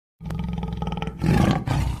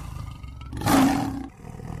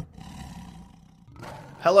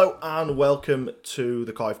Hello and welcome to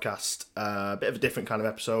the Coivecast. A bit of a different kind of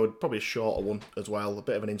episode, probably a shorter one as well. A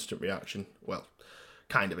bit of an instant reaction. Well,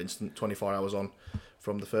 kind of instant, 24 hours on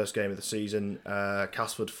from the first game of the season.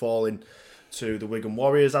 Casford falling to the Wigan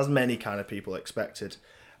Warriors, as many kind of people expected.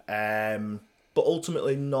 But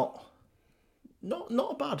ultimately not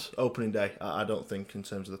a bad opening day, I don't think, in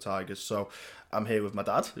terms of the Tigers. So I'm here with my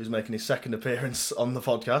dad, who's making his second appearance on the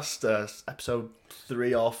podcast. Episode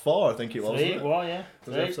 3 or 4, I think it was. Three, well, yeah. It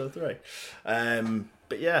was episode 3.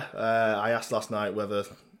 But yeah, I asked last night whether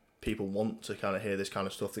people want to kind of hear this kind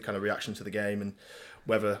of stuff, the kind of reaction to the game, and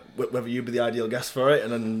whether you'd be the ideal guest for it.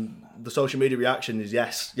 And then the social media reaction is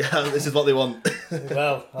yes. Yeah, this is what they want.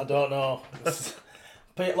 Well, I don't know.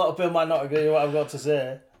 A lot of people might not agree with what I've got to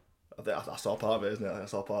say. I think that's all part of it, isn't it?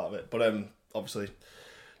 That's all part of it. But obviously,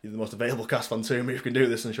 you're the most available cast fan to me who can do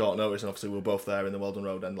this in short notice. And obviously, we were both there in the Weldon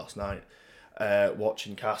Road end last night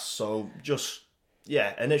watching casts. So just,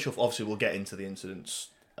 initial, obviously, we'll get into the incidents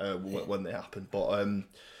when they happen. But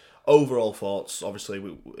overall thoughts,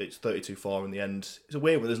 obviously, it's 32-4 in the end. It's a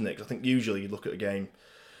weird one, isn't it? Because I think usually you look at a game,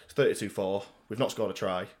 it's 32-4, we've not scored a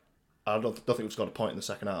try. I don't think we've scored a point in the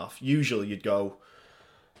second half. Usually you'd go,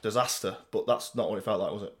 disaster, but that's not what it felt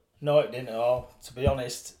like, was it? No, it didn't at all. To be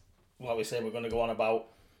honest, like we say, we're going to go on about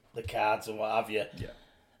the cards and what have you. Yeah.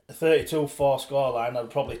 A 32-4 scoreline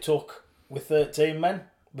I'd probably took with 13 men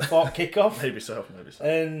before kick-off. Maybe so.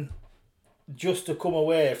 And just to come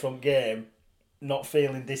away from game not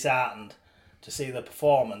feeling disheartened, to see the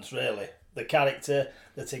performance, really, the character,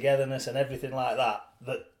 the togetherness and everything like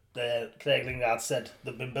that Craig Lingard said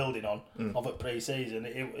they've been building on of it pre-season,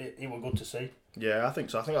 it was good to see. Yeah, I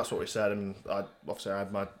think so. I think that's what we said. And I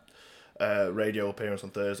had my radio appearance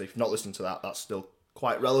on Thursday. If you've not listened to that, that's still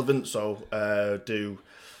quite relevant. So do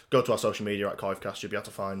go to our social media at Coivecast. You'll be able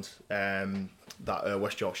to find that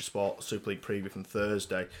West Yorkshire Sport Super League preview from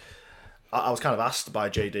Thursday. I was kind of asked by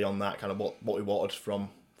JD on that, kind of what we wanted from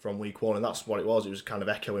week one, and that's what it was. It was kind of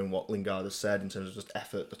echoing what Lingard has said in terms of just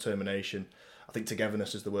effort, determination. I think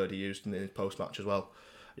togetherness is the word he used in his post-match as well.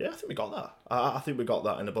 Yeah, I think we got that. I think we got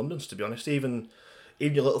that in abundance, to be honest. Even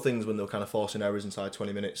your little things when they were kind of forcing errors inside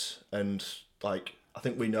 20 minutes. And, like, I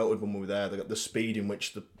think we noted when we were there, the speed in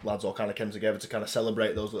which the lads all kind of came together to kind of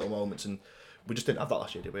celebrate those little moments. And we just didn't have that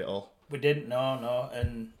last year, did we, at all? We didn't, no.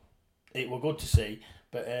 And it was good to see.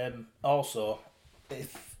 But also,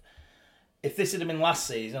 if this had been last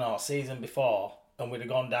season or season before, and we'd have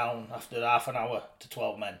gone down after half an hour to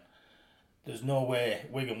 12 men, there's no way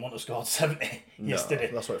Wigan wouldn't have scored 70 yesterday.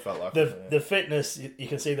 That's what it felt like. The fitness, you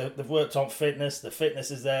can see they've worked on fitness. The fitness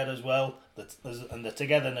is there as well. And the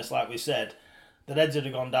togetherness, like we said, the Reds would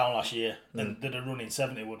have gone down last year and they'd have run in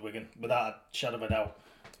 70 would Wigan, without a shadow of a doubt.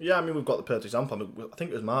 Yeah, I mean, we've got the perfect example. I mean, I think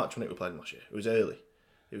it was March when we played last year. It was early.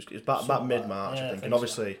 It was about mid-March, I think. And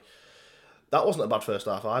obviously, that wasn't a bad first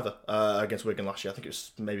half either against Wigan last year. I think it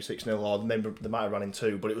was maybe 6-0, or maybe they might have run in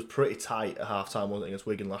 2, but it was pretty tight at half-time, wasn't it, against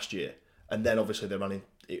Wigan last year? And then obviously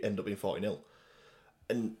it ended up being 40-0.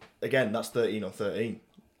 And again, that's 13-13.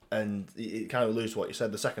 And it kind of alludes to what you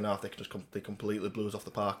said. The second half, they completely blew us off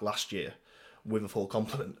the park last year with a full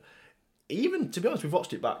complement. Even, to be honest, we've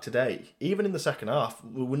watched it back today. Even in the second half,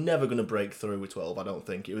 we were never going to break through with 12, I don't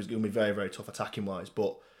think. It was going to be very, very tough attacking-wise.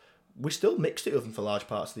 But we still mixed it with them for large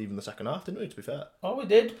parts of even the second half, didn't we, to be fair? Oh, we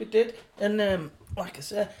did. And like I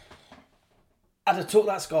said, I'd have took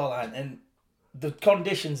that scoreline and the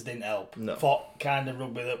conditions didn't help for kind of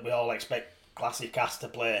rugby that we all expect classic cast to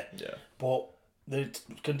play. Yeah. But the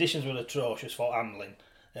conditions were atrocious for handling.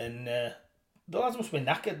 And the lads must have been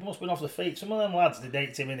knackered, must have been off their feet. Some of them lads did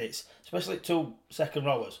 80 minutes, especially 2 second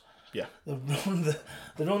rowers. Yeah. They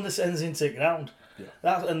run the sends into the ground.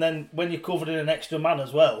 Yeah. And then when you're covered in an extra man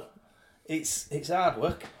as well, it's hard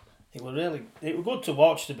work. It was good to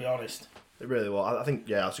watch, to be honest. It really was. I think,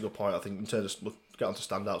 that's a good point. I think in terms of, we'll get on to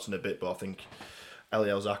standouts in a bit, but I think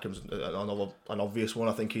Eliel Zakam's an obvious one.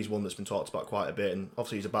 I think he's one that's been talked about quite a bit, and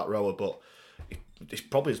obviously he's a back rower, but he's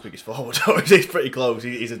probably his biggest forward. He's pretty close.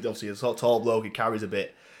 He's obviously a sort of tall bloke. He carries a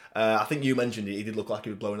bit. I think you mentioned he did look like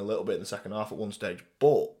he was blowing a little bit in the second half at one stage,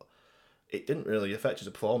 but it didn't really affect his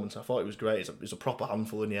performance. I thought it was great. It's a proper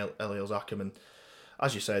handful in the Eliel Zakam, and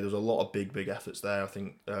as you say, there was a lot of big efforts there. I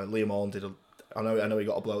think Liam Orn did I know he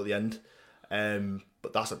got a blow at the end.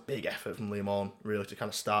 But that's a big effort from Liam Orn, really, to kind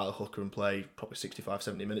of start a hooker and play probably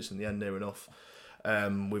 65-70 minutes in the end, near enough.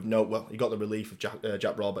 He got the relief of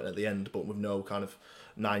Jack Broadbent at the end, but with no kind of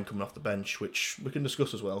 9 coming off the bench, which we can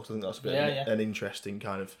discuss as well, because I think that's a bit an interesting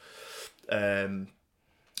kind of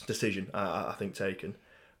decision, I think, taken.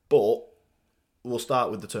 But we'll start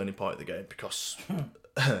with the turning point of the game, because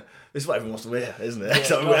this is what everyone wants to hear, isn't it?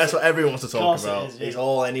 Yeah, That's what everyone wants to talk about. It is, yeah. It's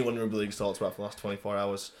all anyone in Rugby League's talked about for the last 24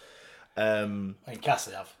 hours. I mean,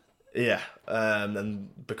 Cassie have. Yeah, and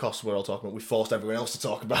because we're all talking about it, we forced everyone else to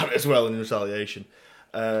talk about it as well in retaliation.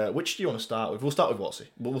 Which do you want to start with? We'll start with Watsy.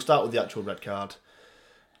 We'll start with the actual red card.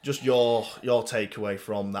 Just your takeaway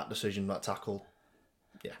from that decision, that tackle.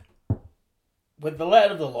 Yeah. With the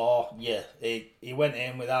letter of the law, yeah, he went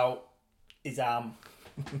in without his arm.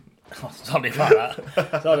 Oh, sorry about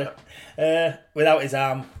that. Sorry. Without his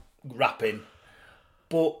arm wrapping.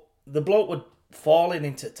 But the bloke was falling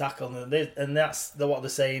into tackle, and that's what they're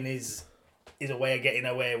saying is a way of getting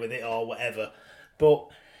away with it or whatever. But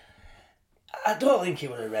I don't think it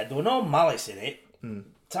was a red. There was no malice in it.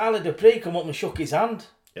 Tyler Dupree come up and shook his hand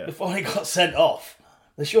before he got sent off.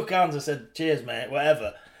 They shook hands and said, "Cheers, mate,"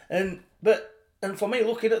 whatever. And for me,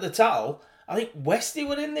 looking at the tackle, I think Westy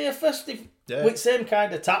were in there first with same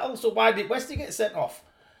kind of tackle. So why did Westy get sent off?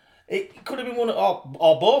 It could have been one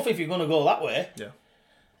or both if you're going to go that way. Yeah.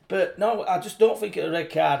 But no, I just don't think it's a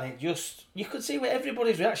red card. You could see with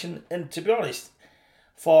everybody's reaction. And to be honest,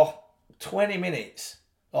 for 20 minutes,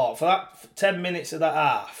 or for that 10 minutes of that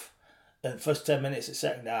half, and first 10 minutes of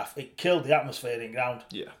second half, it killed the atmosphere in ground.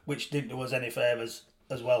 Yeah. Which didn't do us any favours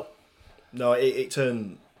as well. No, it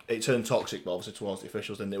turned toxic, but obviously towards the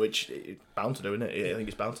officials, didn't it? Which it's bound to do, isn't it? I think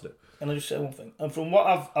it's bound to do. And I'll just say one thing. And from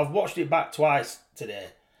what I've watched it back twice today.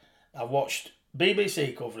 I've watched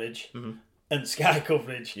BBC coverage and Sky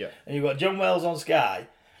coverage. Yeah. And you've got John Wells on Sky,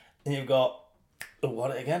 and you've got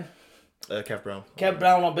what again? Kev Brown. Kev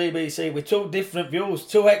Brown on BBC with two different views,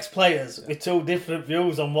 two ex-players with two different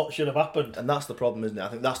views on what should have happened. And that's the problem, isn't it? I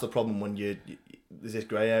think that's the problem when there's this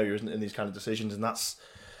grey area, isn't it, in these kind of decisions, and that's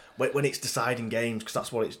when it's deciding games, because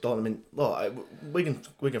that's what it's done. I mean, look, Wigan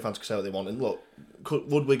fans can say what they want, and look,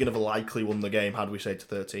 would Wigan have likely won the game had we stayed to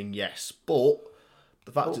 13? Yes, but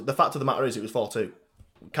the fact of the matter is it was 4-2.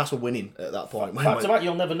 Cass were winning at that point. Fact of that,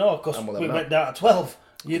 you'll never know, because we went down to 12.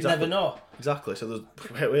 You'd never know. Exactly. So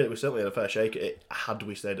we certainly had a fair shake at it had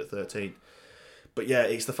we stayed at 13. But yeah,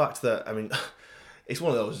 it's the fact that, I mean, it's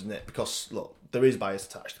one of those, isn't it? Because, look, there is bias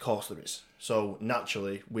attached. Of course there is. So,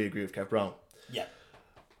 naturally, we agree with Kev Brown. Yeah.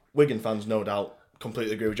 Wigan fans, no doubt,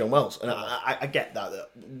 completely agree with John Wells. And I get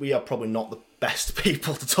that we are probably not the best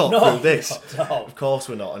people to talk through this. No. Of course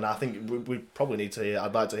we're not. And I think we probably need to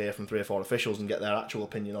I'd like to hear from 3 or 4 officials and get their actual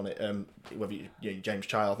opinion on it. Whether James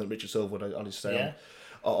Child, I think Richard Silverwood on his say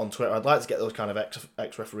on Twitter. I'd like to get those kind of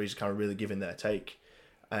ex-referees kind of really giving their take.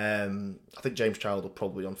 I think James Child will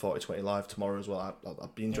probably be on 4020 Live tomorrow as well.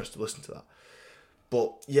 I'd be interested to listen to that.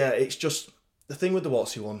 But yeah, it's just the thing with the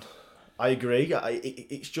Watsy one. I agree.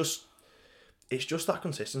 It's just that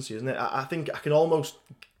consistency, isn't it? I think I can almost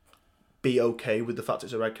be okay with the fact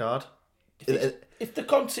it's a red card. If they're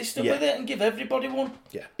consistent with it and give everybody one.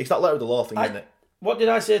 Yeah, it's that letter of the law thing, isn't it? What did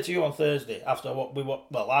I say to you on Thursday after what we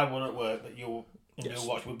watched? Well, I were at work, but you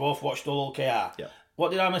watched. We both watched all OKR. Yeah.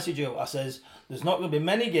 What did I message you? I says, there's not going to be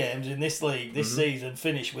many games in this league this season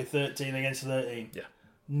finish with 13 against 13. Yeah.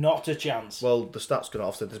 Not a chance. Well, the stats going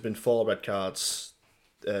off said there's been 4 red cards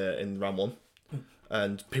in round 1.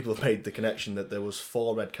 And people have made the connection that there was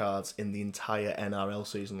 4 red cards in the entire NRL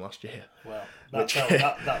season last year. Well, that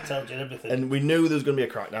tells you everything. And we knew there was going to be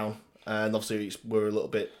a crackdown. And obviously we're a little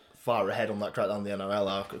bit far ahead on that crackdown the NRL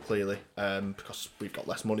are, clearly. Because we've got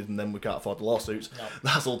less money than them, we can't afford the lawsuits. No.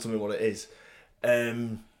 That's ultimately what it is.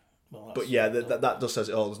 But yeah, that does says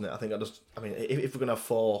it all, doesn't it? I think if we're going to have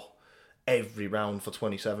 4 every round for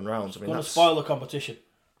 27 rounds, it's going to spoil the competition.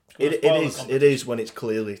 It is when it's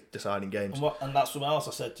clearly deciding games. And that's something else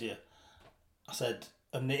I said to you. I said,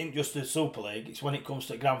 and it ain't just the Super League, it's when it comes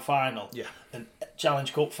to grand final and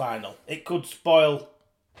Challenge Cup final. It could spoil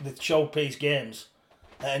the showpiece games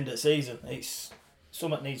at the end of the season. It's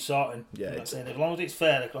something needs sorting. Yeah, as long as it's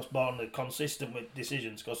fair across board and consistent with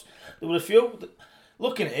decisions. Because there were a few,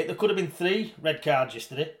 looking at it, there could have been 3 red cards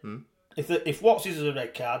yesterday. If Watts is a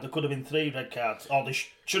red card, there could have been 3 red cards, or there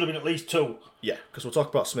should have been at least 2. Yeah, because we'll talk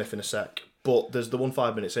about Smith in a sec. But there's the 1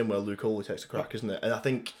 5 minutes in where Luke Hawley takes a crack, isn't it? And I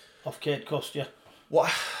think off Cade Cust, yeah.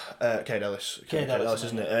 What? Cade Ellis. Cade Ellis,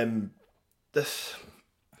 isn't it?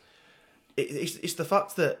 It's the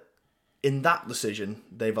fact that in that decision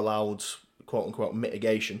they've allowed quote unquote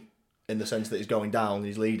mitigation in the sense that he's going down, and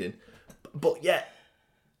he's leading, but yet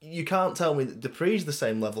you can't tell me that Dupree's the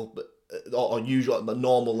same level, but. Or usual, the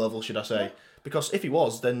normal level, should I say? Yeah. Because if he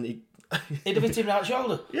was, then he'd have hit him right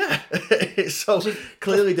shoulder. Yeah, so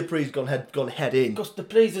clearly Dupree's gone head in. Because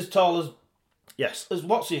Dupree's as tall as as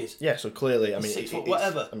Watsy is. Yeah, so clearly, I mean, 6 foot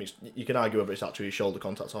whatever. I mean, you can argue whether it's actually shoulder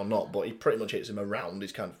contact or not, but he pretty much hits him around.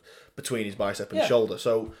 He's kind of between his bicep and his shoulder.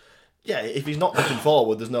 So Yeah, if he's not looking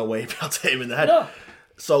forward, there's no way he'd be able to hit him in the head. No.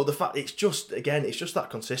 So the fact, it's just that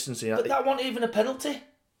consistency. But that wasn't even a penalty.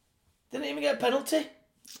 Didn't even get a penalty.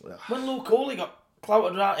 When Luke Hawley got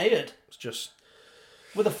clouted right-eared. It's just...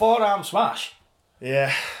 with a forearm smash.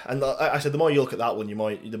 Yeah, and like I said, the more you look at that one, the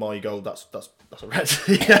more you go, that's a red.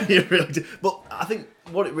 Yeah, you really do. But I think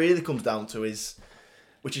what it really comes down to is,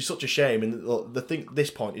 which is such a shame, and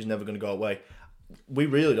this point is never going to go away. We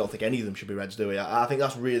really don't think any of them should be reds, do we? I think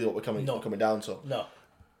that's really what we're coming down to. No.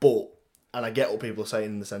 But, and I get what people are saying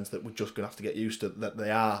in the sense that we're just going to have to get used to that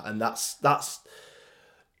they are, and that's.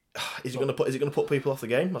 Is it going to put people off the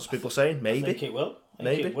game? That's what people are saying. Maybe. I think it will.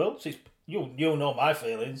 It will. You know my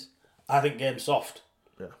feelings. I think game's soft.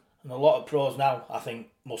 Yeah. And a lot of pros now, I think,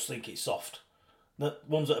 must think it's soft. The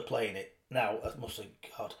ones that are playing it now must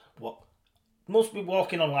think, God, what? Must be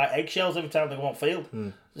walking on like eggshells every time they go on field.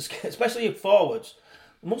 Especially your forwards.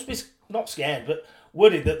 Must be not scared, but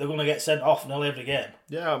worried that they're going to get sent off nearly every game.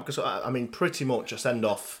 Yeah, because I mean, pretty much a send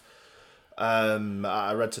off.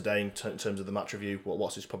 I read today in terms of the match review what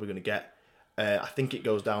Watts is probably going to get. I think it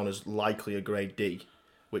goes down as likely a grade D,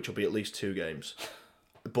 which will be at least 2 games.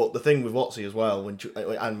 But the thing with Watsy as well,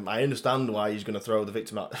 and I understand why he's going to throw the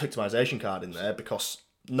victimisation card in there, because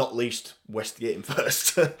not least Westgate him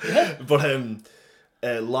first. Yeah. But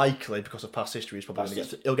likely, because of past history, he's probably going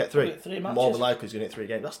to he'll get 3. More than likely, he's going to get 3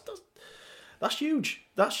 games. That's huge.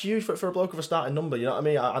 That's huge for a bloke of a starting number. You know what I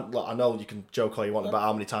mean? I know you can joke all you want about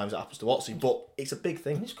how many times it happens to Watsy, but it's a big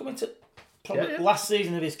thing. And he's coming to probably last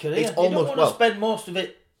season of his career. It's you almost, don't want to spend most of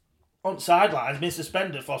it on sidelines, being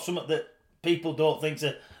suspended for something that people don't think's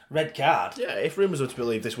a red card. Yeah, if rumours are to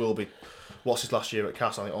believe, this will be Watsy's last year at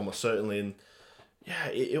Cass, I think almost certainly. And yeah,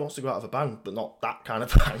 he wants to go out of a bang, but not that kind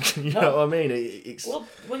of bang. You know what I mean? It's... Well,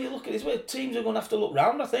 when you look at this way, teams are going to have to look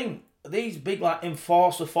round, I think. These big like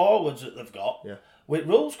enforcer forwards that they've got, with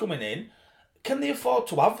rules coming in, can they afford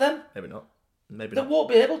to have them? Maybe not. They won't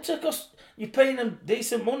be able to, because you're paying them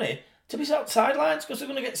decent money to be out sidelines, because they're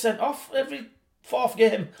going to get sent off every 4th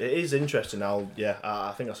game. It is interesting now. Yeah,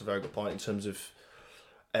 I think that's a very good point in terms of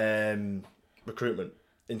recruitment.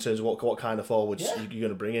 In terms of what kind of forwards you're going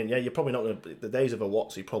to bring in. Yeah, you're probably not going to... The days of a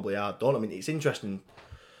Watsy probably are done. I mean, it's interesting.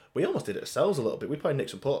 We almost did it ourselves a little bit. We played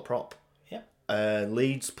Nixon Port at prop. Yeah.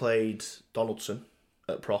 Leeds played Donaldson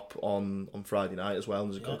at prop on Friday night as well.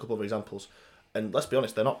 And there's a couple of examples. And let's be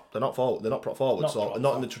honest, they're not forward. They're not prop forwards.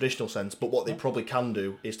 Not in the traditional sense. But what they probably can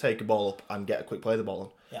do is take a ball up and get a quick play of the ball on.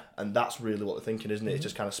 Yeah. And that's really what they're thinking, isn't it? It's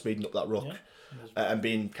just kind of speeding up that ruck and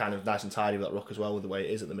being kind of nice and tidy with that ruck as well, with the way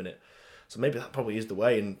it is at the minute. So maybe that probably is the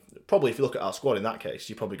way, and probably if you look at our squad in that case,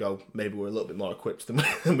 you probably go, maybe we're a little bit more equipped than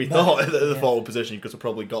we thought at the forward position, because we've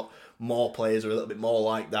probably got more players who are a little bit more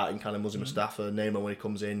like that, in kind of Muzzy Mustafa, Neymar when he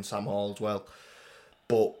comes in, Sam Hall as well.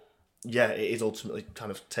 But yeah, it is ultimately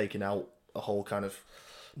kind of taking out a whole kind of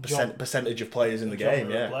percentage of players in the game,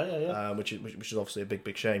 which is obviously a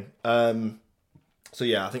big shame. So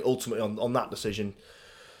yeah, I think ultimately on that decision,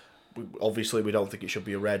 obviously we don't think it should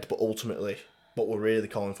be a red, but ultimately what we're really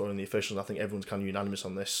calling for in the officials, I think everyone's kind of unanimous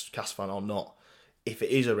on this, Cass fan or not. If it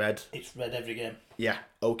is a red... It's red every game. Yeah,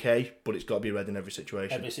 okay, but it's got to be a red in every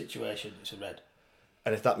situation. Every situation, it's a red.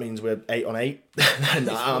 And if that means we're 8 on 8, then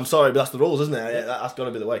I'm sorry, but that's the rules, isn't it? That's got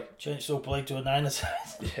to be the way. Change Super League to a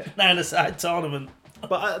 9-a-side. 9-a-side tournament.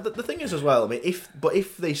 But the thing is as well, I mean,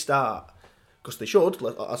 if they start... Because they should, that's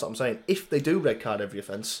what I'm saying. If they do red card every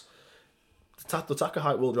offence, the tackle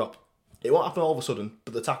height will drop. It won't happen all of a sudden,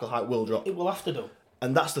 but the tackle height will drop. It will have to do.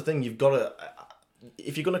 And that's the thing, you've got to...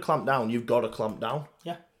 If you're going to clamp down, you've got to clamp down.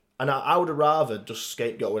 Yeah. And I would have rather just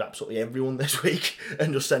scapegoat with absolutely everyone this week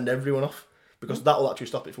and just send everyone off. Because that will actually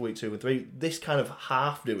stop it for week 2 and 3. This kind of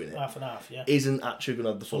half doing it... Half and half, yeah. ...isn't actually going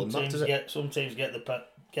to have the full impact, is it? Some teams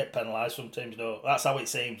get penalised, some teams don't. That's how it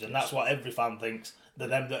seems, and that's what every fan thinks. The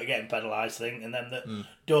them that are getting penalised think, and them that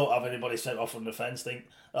don't have anybody sent off from the fence think,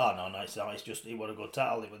 oh no, it's just he would have got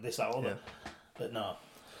tackle with this, that, other. Yeah. But no.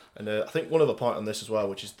 And I think one other point on this as well,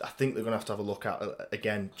 which is I think they're going to have a look at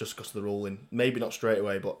again, just because of the ruling. Maybe not straight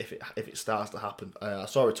away, but if it starts to happen. I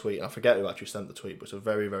saw a tweet, and I forget who actually sent the tweet, but it's a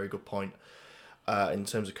very, very good point in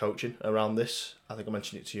terms of coaching around this. I think I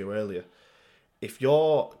mentioned it to you earlier. If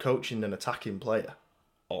you're coaching an attacking player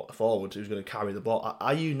or a forward who's going to carry the ball,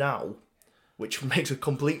 are you now, which makes a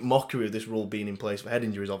complete mockery of this rule being in place for head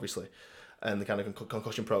injuries, obviously, and the kind of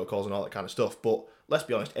concussion protocols and all that kind of stuff. But let's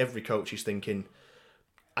be honest, every coach is thinking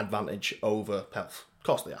advantage over health. Of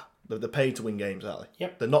course they are. They're paid to win games, aren't they?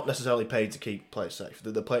 Yep. They're not necessarily paid to keep players safe.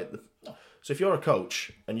 No. So if you're a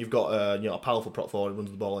coach and you've got a powerful prop forward who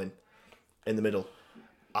runs the ball in the middle,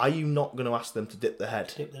 are you not going to ask them to dip their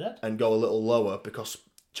head and go a little lower because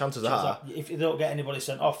chances are, if you don't get anybody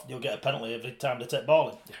sent off, you'll get a penalty every time they take ball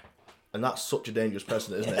in. Yeah. And that's such a dangerous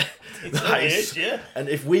precedent, isn't it? It is, yeah. And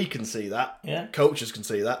if we can see that, coaches can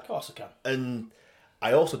see that. Of course they can. And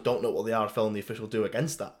I also don't know what the RFL and the official do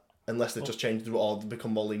against that, unless they just change the or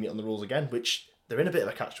become more lenient on the rules again, which they're in a bit of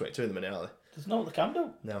a catch-22 in the minute, aren't they? There's no what they can do.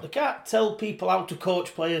 No. They can't tell people how to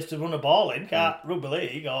coach players to run a ball in, can't Rugby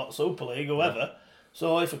League or Super League or whatever. Yeah.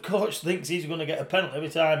 So if a coach thinks he's going to get a penalty every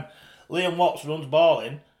time Liam Watts runs ball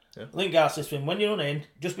in, Lingard says to him, when you run in,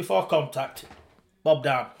 just before contact, bob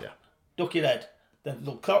down. Yeah. Duck your head. Then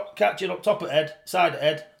they'll catch you up top of the head, side of the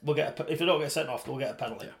head. If you don't get sent off, they'll get a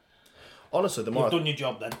penalty. Yeah. Honestly, the more you've done your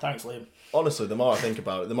job then. Thanks, Liam. Honestly, the more I think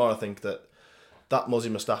about it, the more I think that Muzzy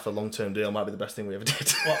Mustafa long-term deal might be the best thing we ever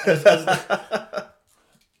did.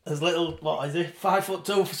 As little, what is he,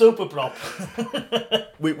 5'2" super prop.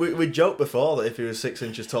 we joked before that if he was 6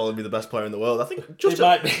 inches taller, he'd be the best player in the world. I think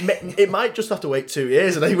it might just have to wait 2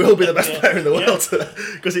 years and he will be the best player in the world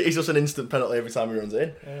because he's just an instant penalty every time he runs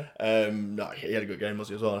it in. Yeah. He had a good game,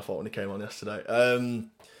 Muzzy, as well, I thought, when he came on yesterday.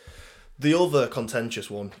 The other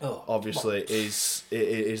contentious one, obviously, is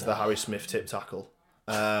the Harry Smith tip tackle.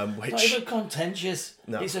 Which, not even contentious.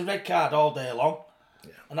 No. It's a red card all day long.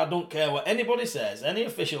 Yeah. And I don't care what anybody says. Any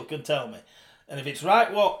official can tell me. And if it's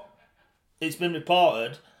right what it's been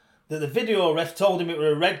reported, that the video ref told him it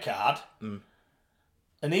was a red card,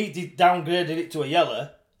 and he downgraded it to a yellow,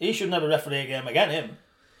 he should never referee a game again, him.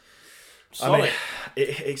 Sorry. I mean,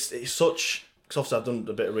 it's such... Because obviously I've done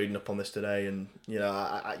a bit of reading up on this today, and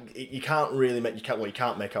you can't really you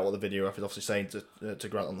can't make out what the video ref is obviously saying to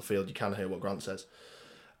Grant on the field. You can hear what Grant says,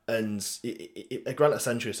 and Grant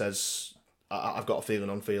essentially says, "I've got a feeling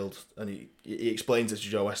on field," and he explains it to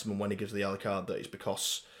Joe Westerman when he gives the yellow card that it's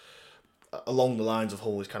because along the lines of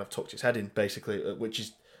Hull he's kind of tucked his head in, basically, which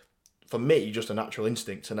is for me just a natural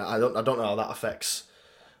instinct, and I don't know how that affects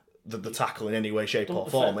the tackle in any way, shape or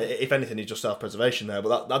form. If anything, it's just self-preservation there,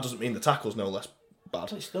 but that doesn't mean the tackle's no less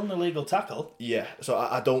bad. It's still an illegal tackle. Yeah, so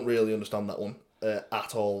I don't really understand that one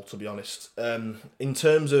at all, to be honest. In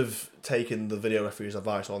terms of taking the video referee's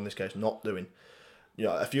advice, or in this case not doing,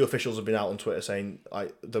 a few officials have been out on Twitter saying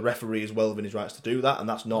the referee is well within his rights to do that, and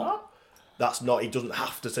that's not. He doesn't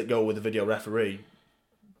have to go with the video referee.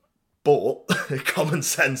 But common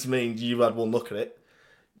sense means you've had one look at it.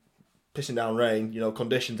 Pissing down rain,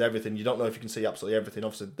 conditions, everything. You don't know if you can see absolutely everything.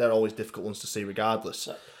 Obviously, they're always difficult ones to see regardless.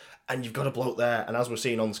 And you've got a bloke there, and as we're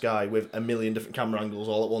seeing on Sky, with a million different camera angles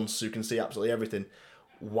all at once, who can see absolutely everything.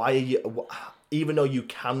 Why are you... Even though you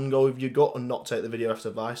can go with your gut and not take the video after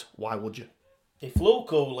advice, why would you? If Luke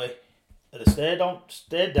Cooley had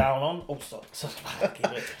stayed down on... Oh, sorry.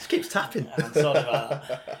 It keeps tapping. I'm sorry about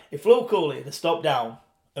that. If Luke Cooley had stopped down,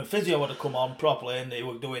 and physio would have come on properly and they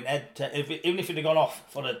were doing even if he'd have gone off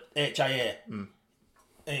for the HIA, and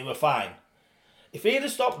he were fine. If he'd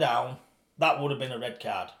have stopped down, that would have been a red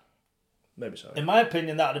card. Maybe so. In my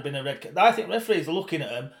opinion, that would have been a red card. I think referees are looking at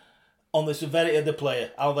him on the severity of the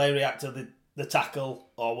player, how they react to the tackle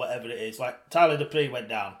or whatever it is. Like Tyler Dupree went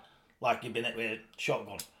down like he'd been hit with a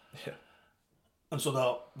shotgun. Yeah. And so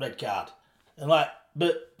the red card.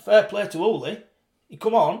 But fair play to Hooley. He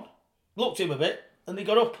come on, looked at him a bit, and he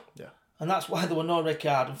got up. Yeah. And that's why there were no red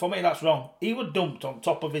card. And for me, that's wrong. He was dumped on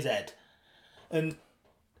top of his head. And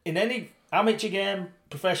in any amateur game,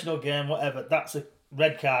 professional game, whatever, that's a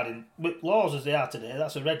red card. With laws as they are today,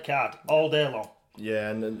 that's a red card all day long. Yeah,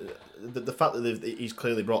 and the fact that he's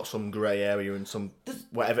clearly brought some grey area and some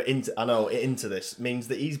whatever into this means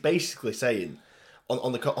that he's basically saying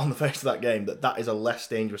on the face of that game that is a less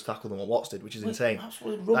dangerous tackle than what Watts did, which is insane.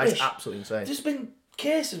 Absolutely rubbish. That is absolutely insane. There's been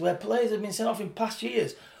cases where players have been sent off in past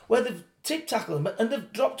years where they've tip tackled them and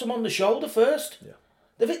they've dropped them on the shoulder first. Yeah.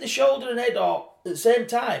 They've hit the shoulder and head at the same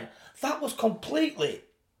time. That was completely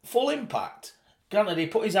full impact. Granted, he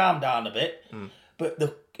put his arm down a bit, but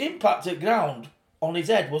the impact at ground on his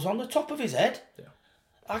head was on the top of his head. Yeah.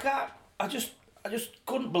 I just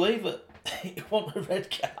couldn't believe it. He wanted a red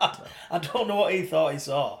card. No. I don't know what he thought he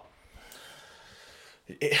saw.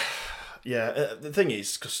 The thing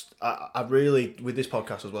is, because I really, with this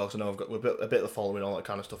podcast as well, because I know I've got a bit of following, all that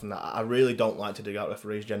kind of stuff, and that I really don't like to dig out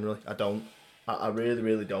referees generally. I don't. I really,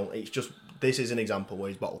 really don't. It's just, this is an example where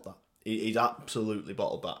he's bottled that. He's absolutely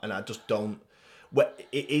bottled that, and I just don't.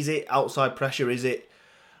 Is it outside pressure? Is it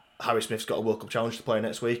Harry Smith's got a World Cup challenge to play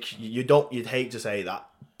next week? You'd hate to say that,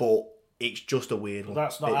 but it's just a weird one.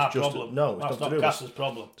 That's not our problem. No, that's not Cass's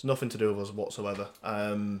problem. It's nothing to do with us whatsoever.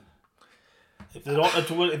 If they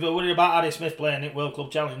if they're worried about Harry Smith playing at World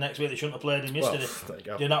Club Challenge next week, they shouldn't have played him yesterday. Well, there you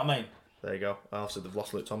go. Do you know what I mean? There you go. Obviously, they've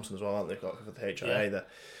lost Luke Thompson as well, haven't they? For the HIA there.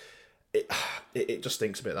 it just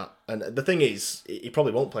stinks a bit, that. And the thing is, he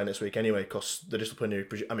probably won't play next week anyway, because the disciplinary...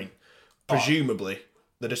 presumably,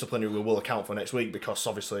 the disciplinary will account for next week, because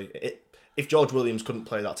obviously, if George Williams couldn't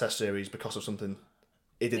play that Test series because of something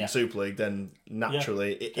he did in Super League, then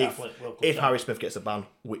naturally, if Harry Smith gets a ban,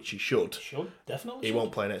 which he should, he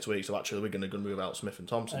won't play next week. So actually, we're going to move out Smith and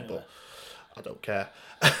Thompson, anyway. But I don't care.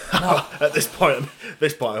 No. At this point,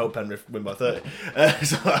 I hope Penrith win by 30.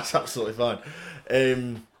 So that's absolutely fine.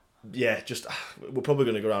 We're probably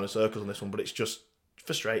going to go around in circles on this one, but it's just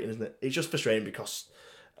frustrating, isn't it? It's just frustrating because,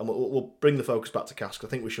 and we'll bring the focus back to Cask. I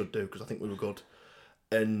think we should do, because I think we were good,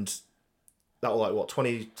 and that was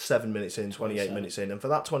 27 minutes in, 28 minutes in, and for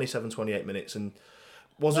that 27, 28 minutes, and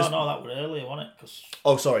No, that was earlier, wasn't it?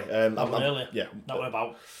 Sorry, that was earlier. Yeah, that was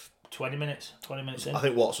about 20 minutes in. I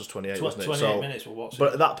think Watts was 28, wasn't it? 28 minutes with Watson.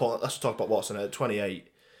 But at that point, let's talk about Watson at 28.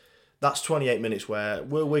 That's 28 minutes where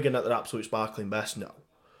we're Wigan at their absolute sparkling best? No.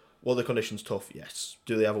 Were the conditions tough? Yes.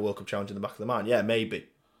 Do they have a World Cup challenge in the back of the mind? Yeah, maybe.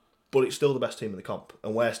 But it's still the best team in the comp,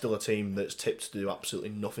 and we're still a team that's tipped to do absolutely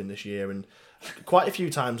nothing this year. And quite a few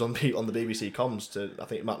times on the BBC comms, I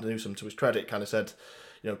think Matt Newsom, to his credit, kind of said,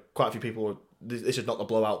 quite a few people were, this is not the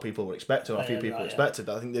blowout people were expecting, or a few people expected.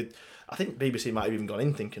 I think BBC might have even gone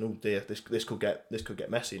in thinking, oh dear, this could get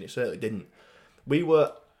messy, and it certainly didn't. We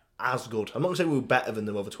were as good. I'm not going to say we were better than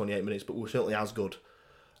them over 28 minutes, but we were certainly as good.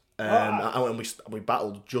 And we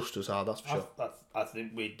battled just as hard, that's for sure. I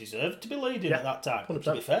think we deserved to be leading at that time. 100%.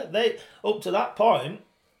 To be fair, up to that point,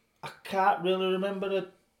 I can't really remember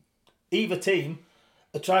either team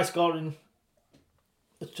a try scoring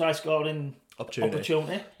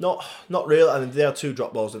opportunity. Not really. I mean, they had 2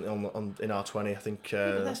 drop balls in our 20. I think.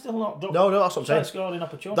 But they're still not drop. No, that's what I'm saying. Try scoring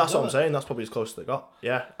opportunity. That's what I'm saying. That's probably as close as they got.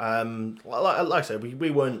 Yeah. Like I said,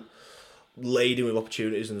 we weren't laden with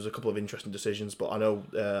opportunities, and there's a couple of interesting decisions. But I know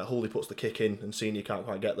Huldy puts the kick in, and Senior can't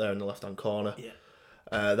quite get there in the left hand corner. Yeah.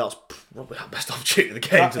 That's probably our best opportunity of the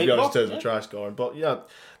game, to be honest, in terms of try scoring. But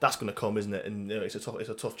that's going to come, isn't it? And it's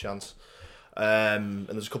a tough chance. And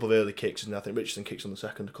there's a couple of early kicks, and I think Richardson kicks on the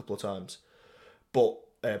second a couple of times. But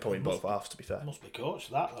probably both halves, to be fair. Must be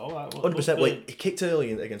coached that though. 100%. Wait, he kicked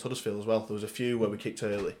early against Huddersfield as well. There was a few where we kicked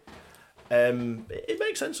early. It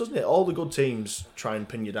makes sense, doesn't it? All the good teams try and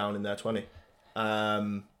pin you down in their 20.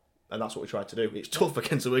 And that's what we tried to do. It's tough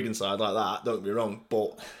against a Wigan side like that, don't get me wrong,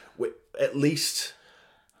 but we, at least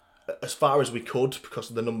as far as we could, because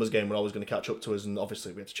the numbers game were always going to catch up to us, and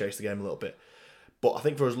obviously we had to chase the game a little bit. But I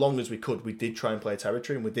think for as long as we could, we did try and play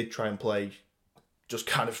territory, and we did try and play just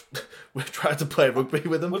kind of... we tried to play rugby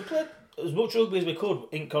with them. We played as much rugby as we could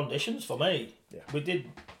in conditions, for me. Yeah. We did...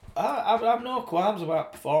 I have no qualms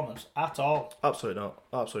about performance at all. Absolutely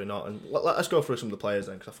not. And let's go through some of the players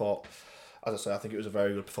then, because I thought... As I say, I think it was a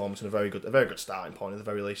very good performance and a very good starting point at the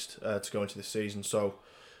very least to go into this season. So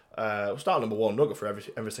we'll start at number 1. Don't go for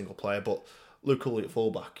every single player, but Luke Huldy at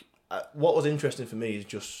fullback. What was interesting for me is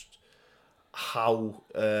just how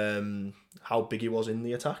big he was in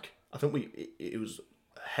the attack. I think it was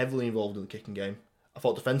heavily involved in the kicking game. I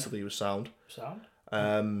thought defensively he was sound.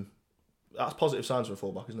 That's positive signs for a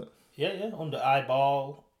fullback, isn't it? Yeah. Under eye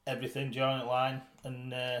ball, everything, joint line,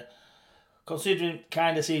 and. Considering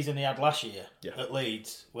kind of season he had last year at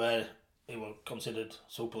Leeds, where he was considered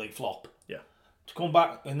Super League flop, to come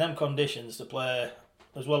back in them conditions to play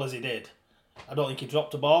as well as he did, I don't think he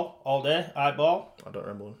dropped a ball all day, eye ball. I don't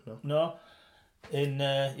remember one, no. He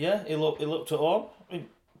looked at home,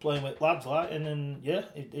 playing with lads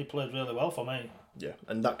he played really well for me. Yeah,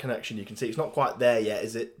 and that connection you can see, it's not quite there yet,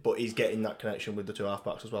 is it? But he's getting that connection with the 2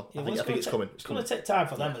 halfbacks as well. I think it's coming. It's going to take time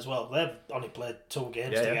for them as well. They've only played 2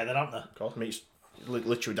 games together, haven't they? Of course. I mean, it's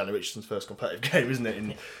literally Danny Richardson's first competitive game, isn't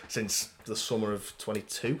it? Since the summer of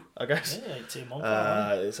 22, I guess. Yeah, 18 months.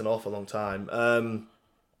 It's an awful long time.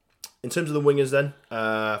 In terms of the wingers then,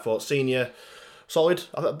 I thought Senior, solid.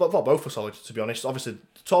 I thought both were solid, to be honest. Obviously, the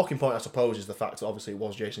talking point, I suppose, is the fact that obviously it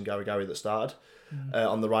was Jason Gary that started.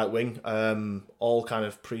 On the right wing, all kind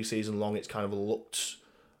of pre-season long, it's kind of looked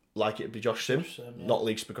like it'd be Josh Sim, not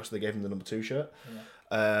least because they gave him the number 2 shirt.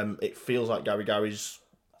 It feels like Gary's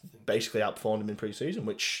basically outperformed him in pre-season,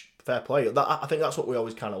 which fair play. I think that's what we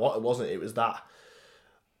always kind of wanted, wasn't it? It was that.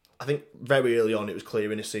 I think very early on it was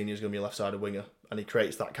clear Innes Senior is going to be a left-sided winger, and he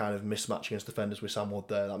creates that kind of mismatch against defenders with Sam Wood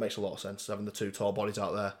there. That makes a lot of sense, having the 2 tall bodies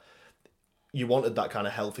out there. You wanted that kind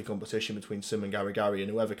of healthy competition between Sim and Gary,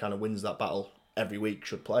 and whoever kind of wins that battle every week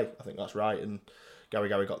should play. I think that's right, and Gary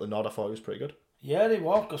got the nod. I thought he was pretty good. Yeah, he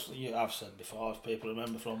was, because I've said before, if people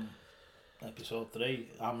remember from episode 3,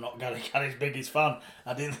 I'm not Gary's biggest fan.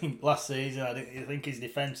 I didn't think last season, I think his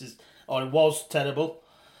defence was terrible,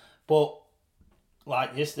 but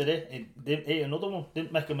like yesterday. He didn't hit another one.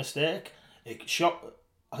 Didn't make a mistake. He shot,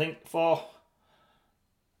 I think, for...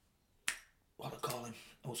 What do I call him?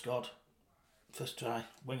 Oh, God. First try.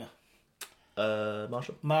 Winger.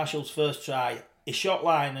 Marshall. Marshall's first try. He shot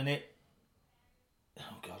line and it...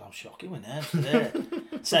 Oh, God, I'm shocking with names today.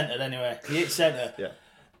 Centre, anyway. He hit centre. Yeah.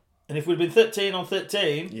 And if we'd been 13 on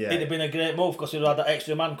 13, Yeah. it'd have been a great move because he'd have had that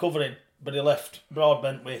extra man covering. But he left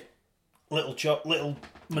Broadbent with little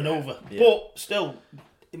manoeuvre. Yeah. But still,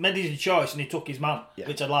 he made his choice and he took his man,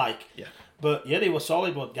 which I like. Yeah. But yeah, he was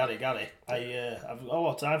solid. But Gary, I've got a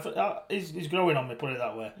lot of time for. He's growing on me. Put it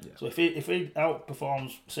that way. Yeah. So if he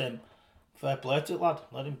outperforms Sim, fair play to it, lad.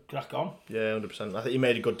 Let him crack on. Yeah, 100%. I think he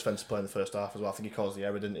made a good defensive play in the first half as well. I think he caused the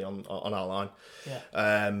error, didn't he, on our line?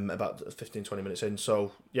 Yeah. About 15-20 minutes in.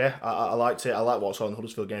 So yeah, I liked it. I like what I saw in the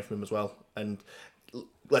Huddersfield game from him as well. And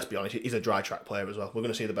let's be honest, he's a dry track player as well. We're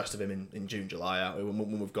going to see the best of him in June, July, aren't we?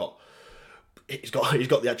 When we've got. He's got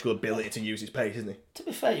the actual ability to use his pace, isn't he? To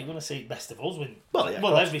be fair, you're going to see best of us win. Well,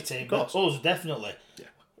 yeah, every team, but us definitely. Yeah.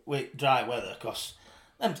 With dry weather, because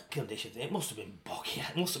them conditions, it must have been boggy.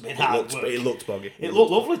 It must have been hard work. It looked boggy. It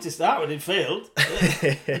looked lovely to start with in field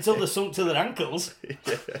until they sunk to their ankles.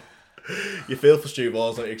 Yeah. You feel for Stu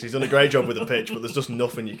Walls, don't you? Because he's done a great job with the pitch, but there's just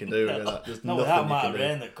nothing you can do. There's not nothing with that you amount can of do.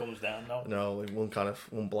 rain that comes down. No.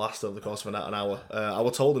 One blast over the course of an hour. I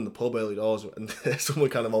was told in the pub early doors, and someone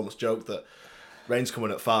kind of almost joked that rain's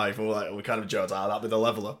coming at 5, and we kind of joked, that'd be the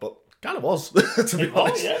leveller, but kind of was, to be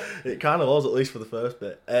honest. Yeah. It kind of was, at least for the first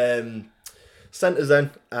bit. Centres then,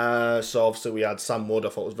 so obviously we had Sam Wood. I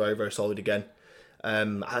thought was very, very solid again.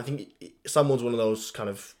 I think Sam Wood's one of those kind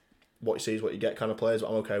of what you see is what you get kind of players, but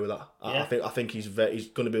I'm okay with that. Yeah. I think he's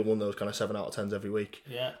going to be one of those kind of 7 out of 10s every week.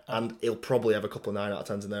 Yeah. And he'll probably have a couple of 9 out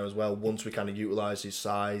of 10s in there as well once we kind of utilise his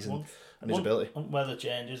size and his ability. Weather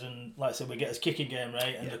changes, and like I said, we get his kicking game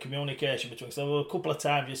right, and the communication between. So a couple of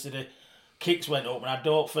times yesterday, kicks went up, and I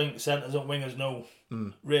don't think centres and wingers know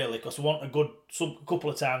really, because we want a good couple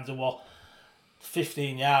of times they were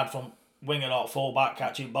 15 yard from winger or full back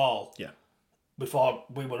catching ball. Yeah. Before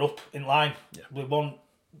we were up in line, we weren't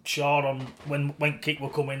sure on when kick were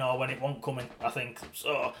coming or when it wasn't coming. I think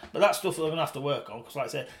so, but that's stuff that we're gonna have to work on, because like I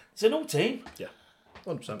said, it's a new team. Yeah,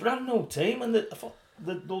 100%. Brand new team, and I thought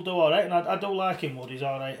they'll do all right. And I do like him, Wood. He's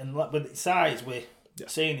all right, and with size, we're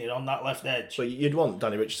senior on that left edge. But you'd want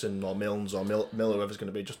Danny Richardson or Milnes or Miller, whoever's going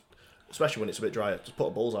to be, just especially when it's a bit drier, just put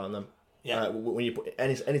a bullseye on them. Yeah. When you put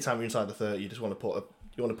any time you're inside the 30, you just want to put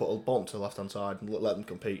a ball to the left hand side and let them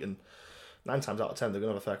compete. And 9 times out of 10, they're going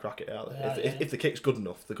to have a fair crack at it, aren't they? If the kick's good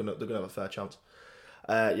enough, they're going to have a fair chance.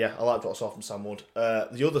 I liked what I saw from Sam Wood.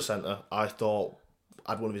 The other centre, I thought,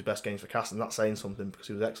 had one of his best games for Castle, and that's saying something because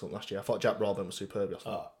he was excellent last year. I thought Jack Broadbent was superb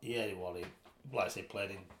yesterday. Oh, yeah, he was. Like I said,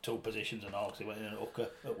 played in 2 positions and all, because he went in a hooker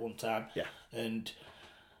at one time. Yeah. And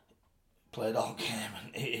played all game.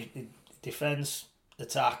 And he defence,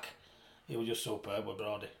 attack, he was just superb with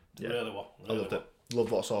Brody. He really was. I loved it.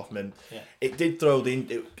 Loved what I saw from him. Yeah. It did throw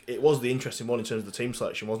it was the interesting one in terms of the team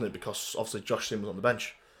selection, wasn't it? Because obviously Josh Sim was on the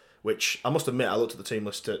bench, which I must admit I looked at the team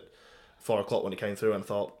list at 4 o'clock when it came through and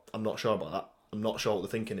thought, I'm not sure about that. I'm not sure what the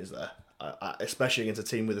thinking is there. Especially against a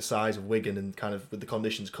team with the size of Wigan and kind of with the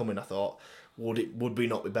conditions coming, I thought, would we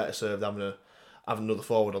not be better served having another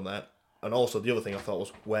forward on there? And also the other thing I thought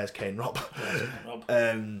was, where's Kane Robb?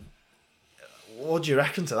 What do you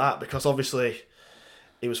reckon to that? Because obviously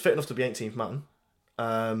he was fit enough to be 18th man.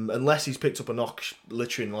 Unless he's picked up a knock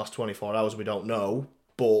literally in the last 24 hours, we don't know.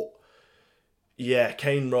 But yeah,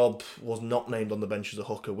 Kane Robb was not named on the bench as a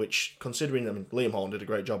hooker, which, considering, Liam Horn did a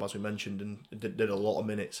great job, as we mentioned, and did a lot of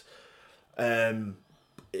minutes.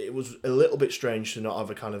 It was a little bit strange to not have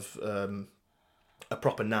a kind of a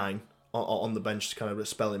proper 9 on the bench to kind of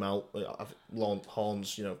spell him out.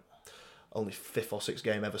 Horn's, only 5th or 6th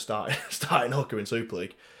game ever starting hooker in Super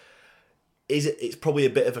League. It's probably a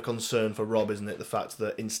bit of a concern for Rob, isn't it? The fact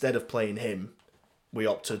that instead of playing him, we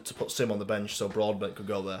opted to put Sim on the bench so Broadbent could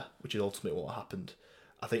go there, which is ultimately what happened.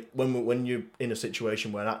 I think when you're in a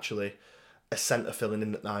situation where actually a centre filling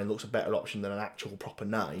in at 9 looks a better option than an actual proper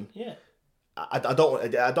 9. Yeah. I don't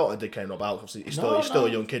want to dig Kane Robb out. Obviously, he's still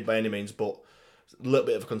a young kid by any means, but a little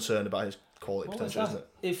bit of a concern about his quality potential, isn't it?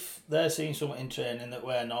 If they're seeing something in training that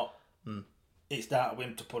we're not, it's down to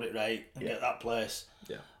him to put it right and get that place.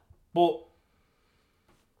 Yeah. But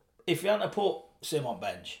if you hadn't put Sim on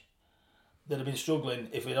bench, they'd have been struggling.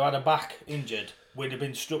 If we'd have had a back injured, we'd have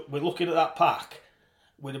been we're looking at that pack,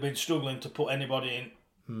 we'd have been struggling to put anybody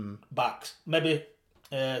in backs. Maybe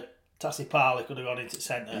Tassie Parley could have gone into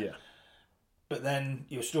centre. Yeah. But then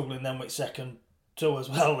you were struggling then with second two as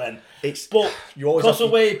well then. Because the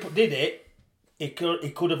way he did it, he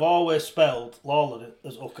could have always spelled Lawler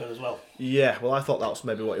as hooker as well. Yeah, well, I thought that was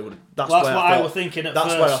maybe what he would have... That's what I was thinking at that's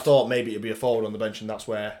first. That's where I thought maybe it'd be a forward on the bench, and that's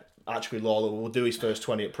where actually Lawler will do his first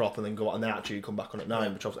 20 at prop and then go out and then actually come back on at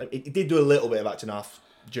 9, which obviously... He did do a little bit of acting half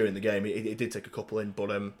during the game. He did take a couple in, but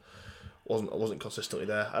wasn't consistently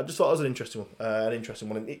there. I just thought it was an interesting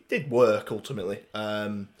one. And it did work, ultimately.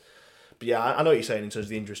 But yeah, I know what you're saying in terms of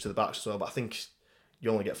the injuries to the backs as well, but I think you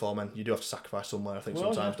only get 4 men. You do have to sacrifice somewhere, I think,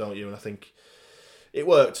 sometimes, don't you? And I think... It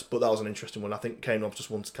worked, but that was an interesting one. I think Kane Robb's just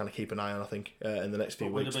one to kind of keep an eye on, I think, in the next few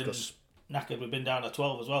weeks. Because knackered, we've been down to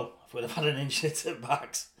 12 as well, if we'd have had an injury to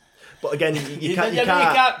backs. But again, you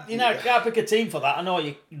can't pick a team for that. I know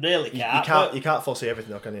you really can't. You can't foresee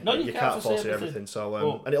everything, though, can you? No, you can't foresee everything.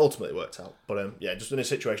 So, and it ultimately worked out. But yeah, just in a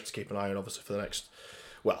situation to keep an eye on, obviously, for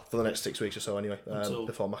the next 6 weeks or so, anyway,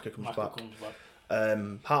 before Maka comes back.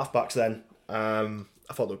 Half-backs then, I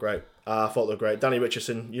thought they were great. Danny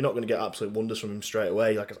Richardson, you're not going to get absolute wonders from him straight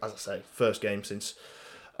away. Like, as I say, first game since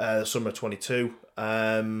the summer of 22. But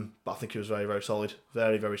I think he was very, very solid.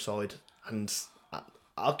 Very, very solid. And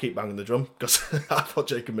I'll keep banging the drum because I thought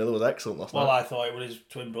Jacob Miller was excellent last night. Well, I thought it was his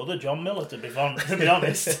twin brother, John Miller, to be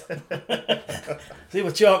honest. They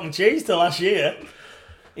were chalk and cheese till last year.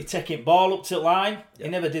 He'd taking ball up to the line. He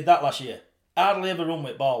never did that last year. Hardly ever run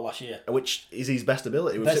with ball last year. Which is his best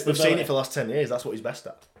ability. We've seen it for the last 10 years. That's what he's best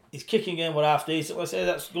at. His kicking game were half decent. I say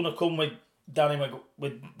that's going to come with Danny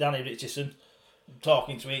Richardson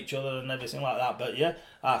talking to each other and everything like that. But yeah,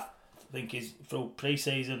 I think he's through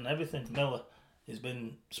pre-season and everything. Miller has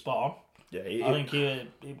been spot on. Yeah, I think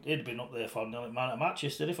he'd been up there for man of the match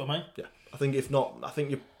yesterday for me. Yeah, I think if not,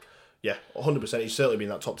 100%. He's certainly been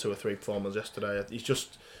that top 2 or 3 performers yesterday. He's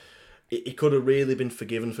just, he could have really been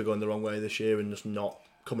forgiven for going the wrong way this year and just not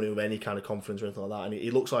coming in with any kind of confidence or anything like that. And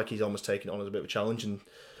he looks like he's almost taken it on as a bit of a challenge. And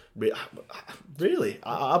really,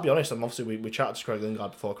 I'll be honest. Obviously, we chatted to Craig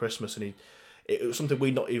Lingard before Christmas, and it was something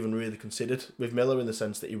we'd not even really considered with Miller, in the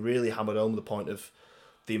sense that he really hammered home the point of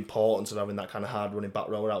the importance of having that kind of hard running back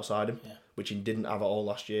rower outside him, which he didn't have at all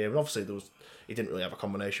last year. And obviously, he didn't really have a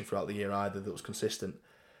combination throughout the year either that was consistent.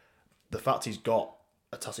 The fact he's got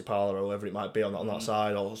a Tassipala or whoever it might be on that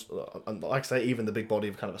side, and like I say, even the big body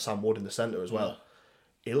of kind of a Sam Wood in the centre as well.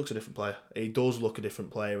 He looks a different player. He does look a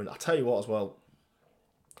different player, and I tell you what as well.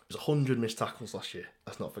 There's 100 missed tackles last year.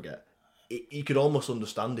 Let's not forget. You could almost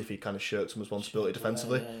understand if he kind of shirked some responsibility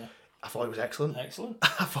defensively. Yeah. I thought he was excellent. I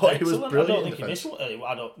thought he was brilliant. I don't think he missed one.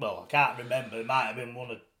 I can't remember. It might have been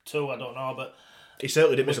 1 or 2. I don't know, but he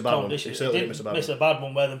certainly didn't miss a bad one. He didn't miss a bad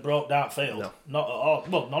one where they broke downfield. No. Not at all.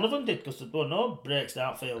 Well, none of them did, because there were no breaks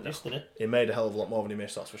downfield yesterday. He made a hell of a lot more than he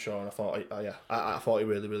missed, that's for sure. And I thought, I thought he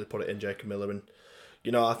really, really put it in, Jacob Miller. And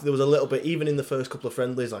there was a little bit, even in the first couple of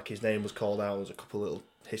friendlies, like his name was called out. There was a couple of little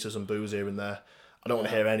hisses and boos here and there. I don't want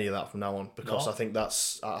to hear any of that from now on, because I think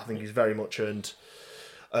he's very much earned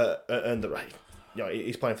the right.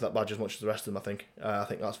 He's playing for that badge as much as the rest of them. I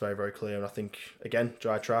think that's very, very clear. And I think, again,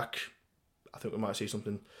 dry track, I think we might see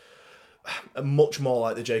something much more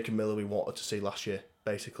like the Jacob Miller we wanted to see last year,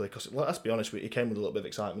 basically. Because let's be honest, he came with a little bit of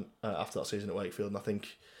excitement after that season at Wakefield, and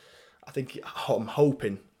I'm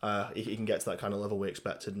hoping he can get to that kind of level we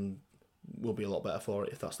expected, and will be a lot better for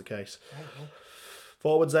it if that's the case.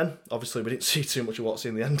 Forwards then, obviously we didn't see too much of what's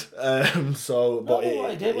in the end.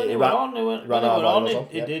 He did when he went on.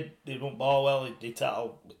 He did. He didn't ball well. He did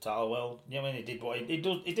tattle well. He did what he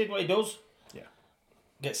does. He did what he does. Yeah.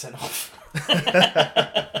 Get sent off.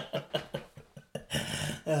 I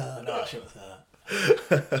shouldn't have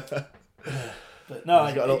said that. But no,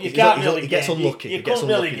 you can't really. He gets unlucky. You couldn't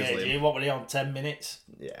really gauge. What were he on? 10 minutes.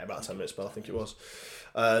 Yeah, about 10 minutes. But I think it was.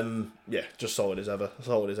 Just solid as ever.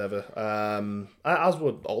 As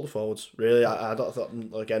would all the forwards, really. I don't thought,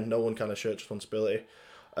 again, no one kind of shirts responsibility.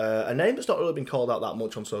 A name that's not really been called out that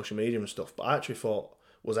much on social media and stuff, but I actually thought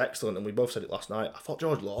was excellent, and we both said it last night. I thought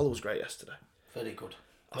George Lawler was great yesterday. Very good.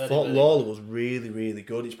 I thought Lawler was really, really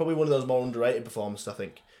good. It's probably one of those more underrated performances, I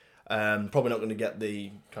think. Probably not going to get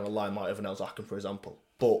the kind of limelight of an El Zachem, for example,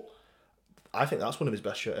 but I think that's one of his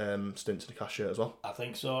best stints in the Cash shirt as well. I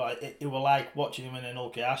think so. It was like watching him in an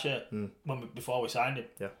OKR shirt before we signed him.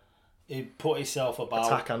 Yeah. He put himself about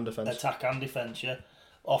attack and defence, yeah.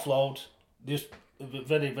 Offload. Just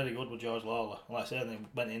very, very good with George Lawler. Like I said, he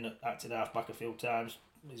went in, acted half back a few times.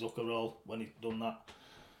 His hooker role when he'd done that.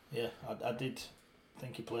 Yeah, I did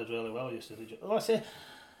think he played really well yesterday. Like I say,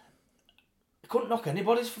 I couldn't knock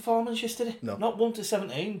anybody's performance yesterday. No. Not 1 to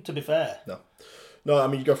 17, to be fair. No, I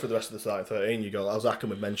mean, you go through the rest of the starting 13, you go, as Zachem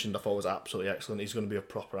had mentioned, I thought was absolutely excellent. He's going to be a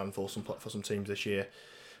proper handful for some teams this year.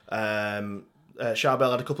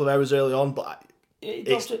 Charbel had a couple of errors early on, but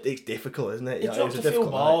it's difficult, isn't it? He dropped a few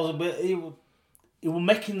balls, but he was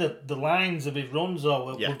making the lines of his runs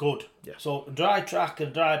though were good. Yeah. So dry track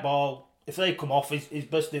and dry ball, if they come off, he's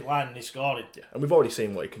busting line and he's scoring. Yeah. And we've already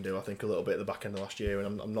seen what he can do, I think, a little bit at the back end of last year,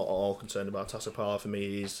 and I'm not at all concerned about Tassapala. For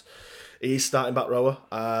me, he's starting back rower.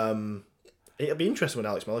 It'll be interesting when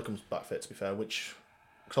Alex Miller comes back fit, to be fair, because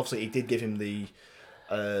obviously he did give him the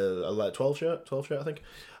 12 shirt, I think.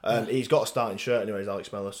 He's got a starting shirt anyways,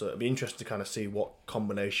 Alex Miller, so it'll be interesting to kind of see what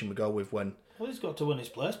combination we go with when... Well, he's got to win his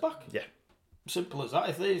place back. Yeah. Simple as that.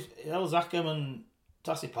 If there's El Zachem and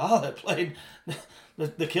Tassapala are playing,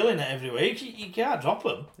 they're killing it every week. You can't drop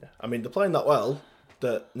them. Yeah. I mean, they're playing that well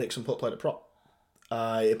that Nixon played at prop.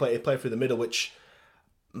 He played through the middle, which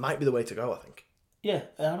might be the way to go, I think. Yeah,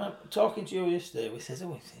 and I'm talking to you yesterday. We said,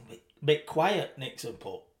 oh, it's a bit quiet, Nixon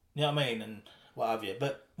put. You know what I mean? And what have you.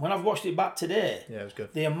 But when I've watched it back today, yeah, it was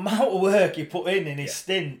good. The amount of work he put in his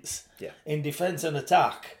stints in defence and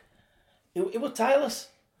attack, it was tireless.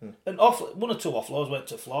 And one or two offloads went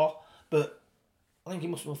to floor, but I think he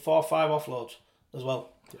must have done 4 or 5 offloads as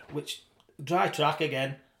well. Yeah. Which, dry track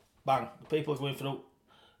again, bang. The people are going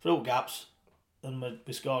through gaps, and we're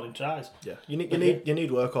scoring tries. Yeah, you need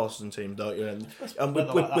workhorses in teams, don't you? And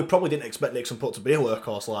we probably didn't expect Nixon Putt to be a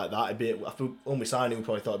workhorse like that. It'd be, when we signed him, we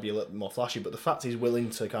probably thought it'd be a little bit more flashy. But the fact he's willing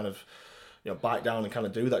to kind of, bite down and kind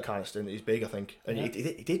of do that kind of stint is big, I think. And he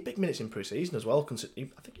did big minutes in pre-season as well. I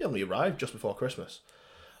think he only arrived just before Christmas.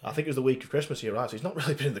 I think it was the week of Christmas he arrived. So he's not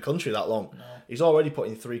really been in the country that long. No. He's already put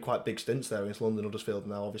in 3 quite big stints there against London, Huddersfield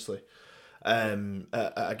now, obviously,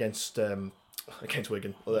 against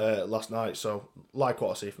Wigan last night. So like what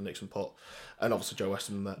I see from Nixon Putt, and obviously Joe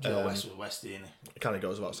Weston. Joe Weston was Westy, isn't he? It kind of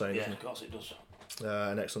goes without saying. Yeah, of course it does.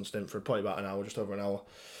 An excellent stint for probably about an hour, just over an hour.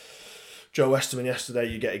 Joe Westerman yesterday,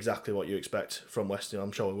 you get exactly what you expect from Weston.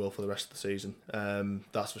 I'm sure we will for the rest of the season.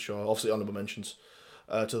 That's for sure. Obviously, honourable mentions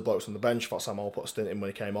to the blokes on the bench. Thought Sam Hall put a stint in when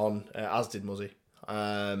he came on, as did Muzzy.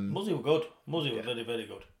 Muzzy were good. Muzzy were very, very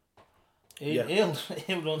good.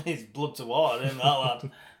 He'll run his blood to water, isn't that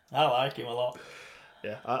lad? I like him a lot.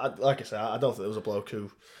 Yeah, like I say, I don't think there was a bloke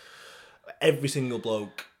who... Every single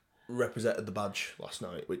bloke represented the badge last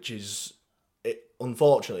night, which is...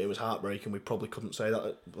 Unfortunately, it was heartbreaking. We probably couldn't say that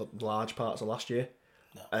at large parts of last year.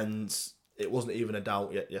 No. And it wasn't even a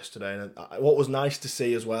doubt yet yesterday. And what was nice to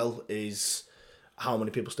see as well is how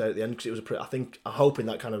many people stayed at the end, because it was I'm hoping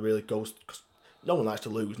that kind of really goes... Cause no one likes to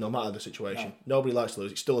lose, no matter the situation. No. Nobody likes to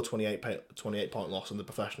lose. It's still a 28-point loss on the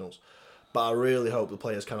professionals. But I really hope the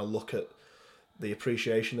players kind of look at the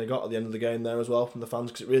appreciation they got at the end of the game there as well from the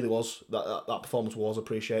fans, because it really was, that performance was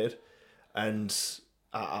appreciated. And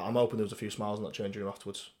I'm hoping there was a few smiles in that changing room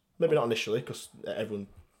afterwards. Maybe not initially, because everyone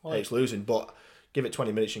hates losing, but give it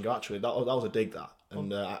 20 minutes and go, actually, that was a dig, that.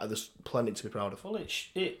 And there's plenty to be proud of. Well,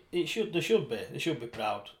 they should be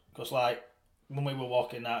proud, because like, when we were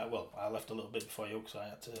walking out, well, I left a little bit before you, because I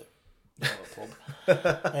had to go to the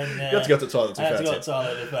pub. And, you had to go to the toilet, I had to go to the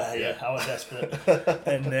toilet, yeah, I was desperate.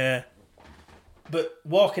 And but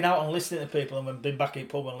walking out and listening to people, and when being back in the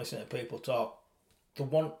pub and listening to people talk, there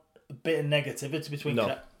wasn't a bit of negativity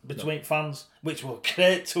between fans, which was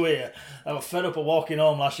great to hear. I was fed up of walking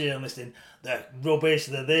home last year and listening, they're rubbish,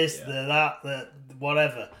 they're this, they're that, they're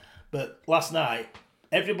whatever. But last night,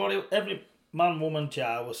 every man, woman,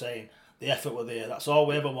 child was saying the effort were there. That's all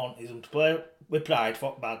we ever want, is them to play with pride,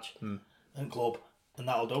 fuck badge and club, and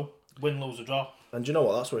that'll do. Win, lose, or draw. And do you know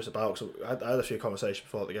what? That's what it's about. So I had a few conversations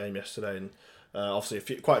before the game yesterday, and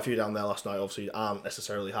obviously quite a few down there last night. Obviously, aren't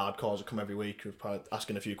necessarily hardcores that come every week. We're probably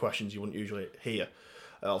asking a few questions you wouldn't usually hear.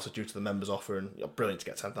 Also due to the members offer, and brilliant to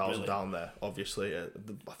get 10,000 down there. Obviously,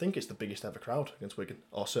 I think it's the biggest ever crowd against Wigan,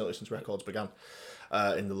 or certainly since records began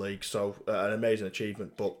in the league. So an amazing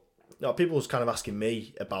achievement. But people was kind of asking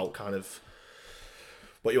me about kind of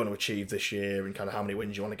what you want to achieve this year and kind of how many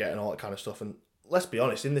wins you want to get and all that kind of stuff. And let's be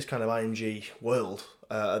honest, in this kind of IMG world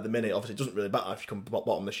at the minute, obviously it doesn't really matter if you come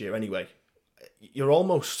bottom this year anyway. You're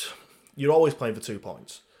always playing for 2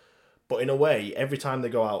 points. But in a way, every time they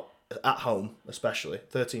go out, at home especially,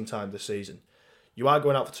 13 times this season, you are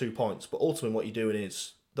going out for 2 points. But ultimately what you're doing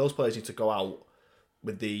is, those players need to go out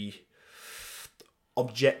with the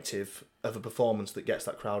objective of a performance that gets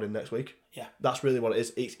that crowd in next week. Yeah. That's really what it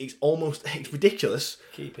is. It's ridiculous.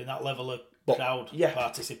 Keeping that level of crowd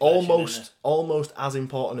participation. Almost as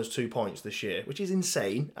important as 2 points this year, which is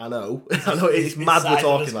insane. I know. I know it's mad we're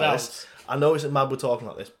talking like this. I know it's mad we're talking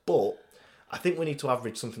like this, but I think we need to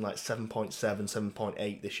average something like 7.7,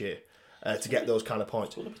 7.8 this year to get those kind of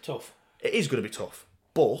points. It's going to be tough. It is going to be tough,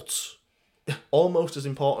 but almost as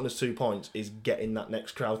important as 2 points is getting that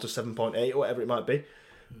next crowd to 7.8 or whatever it might be,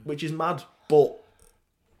 which is mad. But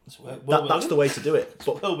That's the way to do it.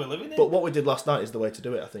 But we're living in. But what we did last night is the way to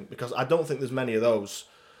do it, I think, because I don't think there's many of those.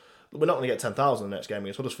 We're not going to get 10,000 the next game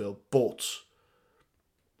against Huddersfield, but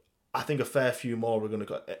I think a fair few more we're going to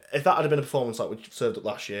go. If that had been a performance like we served up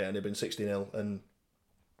last year and it'd been 60-0 and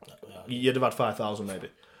you'd have had 5,000 maybe.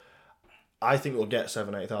 I think we'll get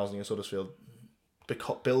 7,000-8,000 against Huddersfield.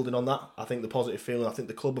 Building on that, I think the positive feeling, I think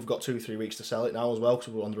the club have got 2-3 weeks to sell it now as well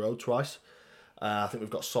because we were on the road twice. I think we've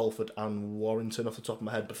got Salford and Warrington off the top of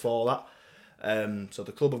my head before that. So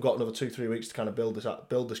the club have got another 2-3 weeks to kind of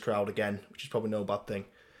build this crowd again, which is probably no bad thing.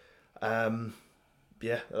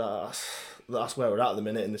 Yeah, that's where we're at the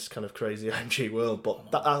minute in this kind of crazy IMG world. But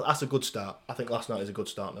that's a good start. I think last night is a good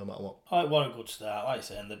start no matter what. It was a good start, like I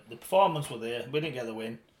say. And the performance was there. We didn't get the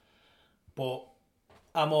win. But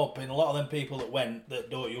I'm hoping a lot of them people that went that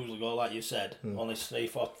don't usually go, like you said, only 3,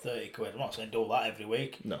 4, 30 quid. I'm not saying do that every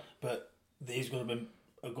week. No. But there's going to be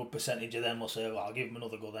a good percentage of them will say, well, I'll give them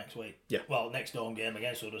another go next week. Yeah. Well, next home game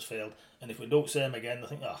against Huddersfield. And if we do the same again, they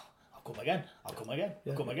think, I'll come again. I'll come again.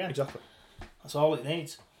 Exactly. That's all it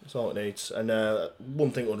needs. That's all it needs. And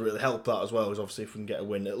one thing that would really help that as well is obviously if we can get a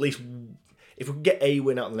win. At least if we can get a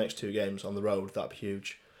win out of the next 2 games on the road, that'd be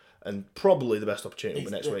huge. And probably the best opportunity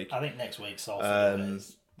will be next week. I think next week Salford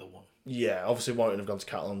is the one. Yeah, obviously Warrington have gone to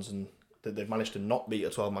Catalans and they've managed to not beat a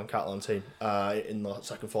 12-man Catalan team in the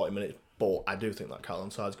second 40 minutes. But I do think that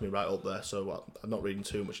Catalan side's going to be right up there, so I'm not reading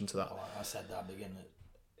too much into that. Oh, I said that beginning.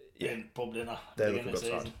 Yeah, pub dinner. They're looking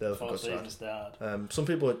good. They're looking good. Some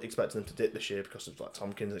people are expecting them to dip this year because of like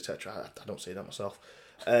Tompkins, etc. I don't see that myself.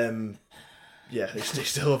 Yeah, they're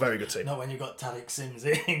still a very good team. Not when you've got Tariq Sims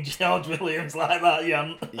in, George Williams like that,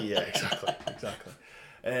 yeah. Yeah, exactly.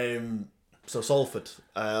 So Salford,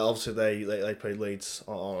 obviously they played Leeds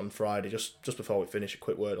on Friday. Just before we finish, a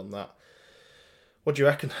quick word on that. What do you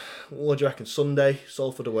reckon? Sunday,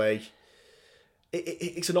 Salford away.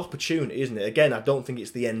 It's an opportunity, isn't it? Again, I don't think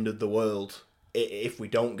it's the end of the world if we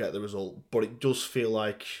don't get the result, but it does feel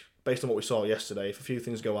like, based on what we saw yesterday, if a few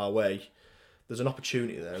things go our way, there's an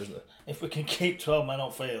opportunity there, isn't there? If we can keep 12 men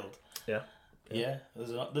on field. Yeah.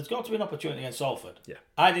 There's got to be an opportunity against Salford. Yeah.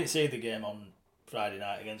 I didn't see the game on Friday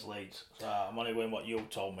night against Leeds, so I'm only going what you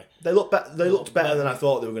told me. They looked better than I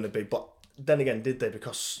thought they were going to be, but then again, did they?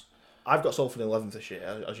 Because I've got Salford in 11th this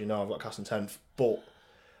year, as you know, I've got Castle 10th, but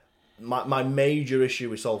my major issue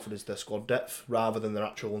with Salford is their squad depth rather than their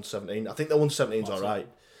actual 1-17. I think their 1-17's alright,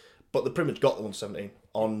 but they've pretty much got the 1-17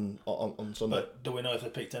 on Sunday. But do we know if they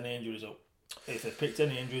picked any injuries up? If they picked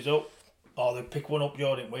any injuries up, or they pick one up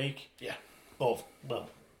during week? Yeah. Oh, well,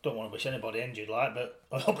 don't want to wish anybody injured, but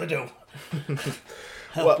I hope they do.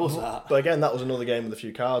 Help us that. But again, that was another game with a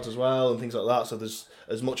few cards as well and things like that, so there's,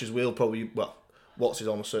 as much as we'll probably, Watts is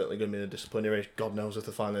almost certainly going to be in a disciplinary, God knows if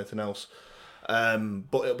they find anything else.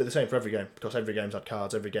 But it'll be the same for every game, because every game's had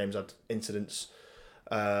cards, every game's had incidents.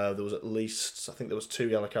 There was at least, I think there was 2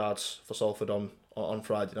 yellow cards for Salford on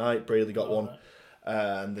Friday night. Braley got one,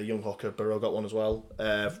 and the young hooker Barrow got one as well.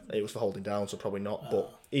 It was for holding down, so probably not.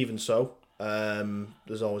 But even so,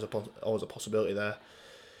 there's always a possibility there.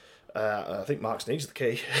 I think Mark Snead's the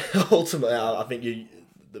key. Ultimately, I think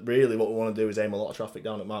really what we want to do is aim a lot of traffic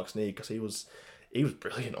down at Mark Snead, because he was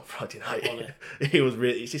brilliant on Friday night. He was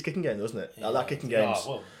really. It's his kicking game, doesn't it? Yeah, that kicking game.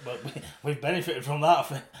 But we've benefited from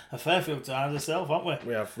that a fair few times ourselves, haven't we?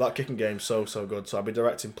 We have. That kicking game's so good. So I'll be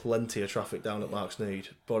directing plenty of traffic down at Mark Snead.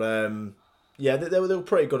 But yeah, they were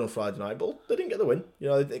pretty good on Friday night, but they didn't get the win. You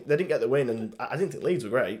know, they didn't get the win, and I didn't think Leeds were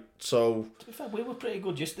great. So to be fair, we were pretty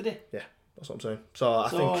good yesterday. Yeah, that's what I'm saying. So I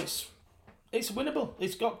think it's winnable.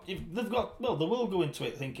 They will go into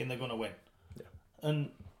it thinking they're going to win. Yeah. And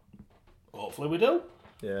hopefully we do.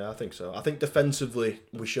 Yeah, I think so. I think defensively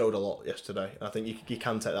we showed a lot yesterday. I think you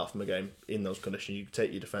can take that from a game in those conditions. You can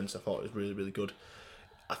take your defence. I thought it was really, really good.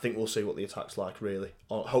 I think we'll see what the attack's like, really.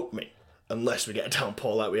 Unless we get a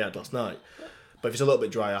downpour like we had last night. But if it's a little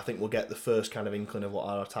bit dry, I think we'll get the first kind of inkling of what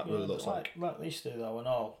our attack really looks like. Like Easter, though, and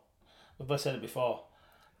all. I've said it before.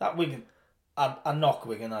 That Wigan, I knock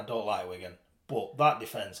Wigan, I don't like Wigan. But that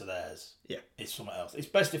defence of theirs is something else. It's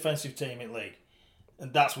best defensive team in league.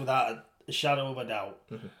 And that's without a shadow of a doubt.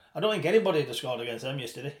 Mm-hmm. I don't think anybody had scored against them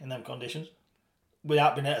yesterday in them conditions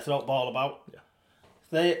without being able to throw the ball about.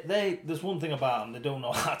 Yeah. There's one thing about them, they don't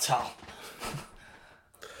know how to tell.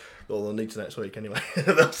 Well, they'll need to next week anyway.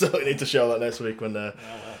 They'll certainly need to show that next week when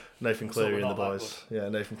Nathan Cleary and the boys. Yeah,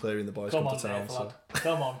 Nathan Cleary and the boys come to town. So.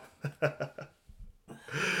 Come on.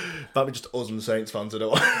 That'd be just us and the Saints fans who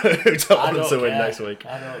don't want them to win next week.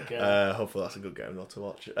 I don't care. Hopefully that's a good game not to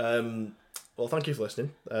watch. Well, thank you for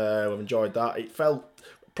listening. We've enjoyed that. It felt,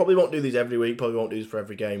 probably won't do these every week, probably won't do these for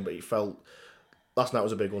every game, but it felt last night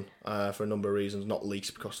was a big one for a number of reasons, not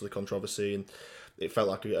least because of the controversy, and it felt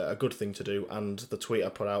like a good thing to do. And the tweet I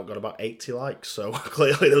put out got about 80 likes, so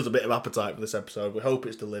clearly there was a bit of appetite for this episode. We hope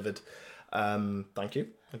it's delivered. Thank you.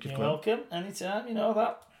 You're welcome. Anytime, you know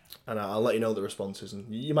that. And I'll let you know the responses,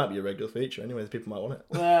 and you might be a regular feature anyway. The people might want it.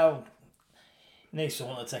 Well, you need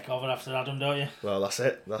someone to take over after Adam, don't you? Well, that's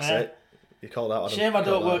it. That's it. You called out. Adam.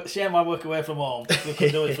 Shame I work away from home. We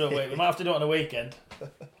could do it for a week. We might have to do it on a weekend.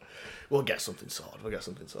 We'll get something sorted.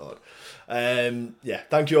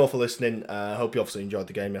 Thank you all for listening. I hope you obviously enjoyed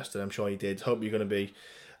the game yesterday. I'm sure you did. Hope you're going to be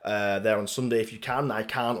there on Sunday if you can. I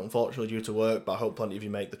can't, unfortunately, due to work, but I hope plenty of you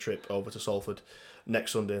make the trip over to Salford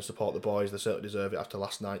next Sunday and support the boys. They certainly deserve it after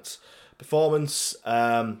last night's performance.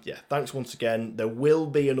 Thanks once again. There will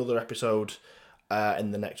be another episode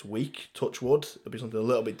in the next week, touch wood. It'll be something a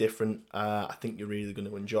little bit different. I think you're really going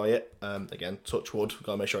to enjoy it. Again, touch wood. We've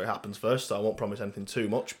got to make sure it happens first, so I won't promise anything too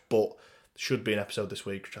much, but there should be an episode this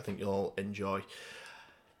week, which I think you'll all enjoy.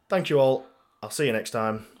 Thank you all. I'll see you next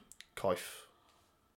time. Coif.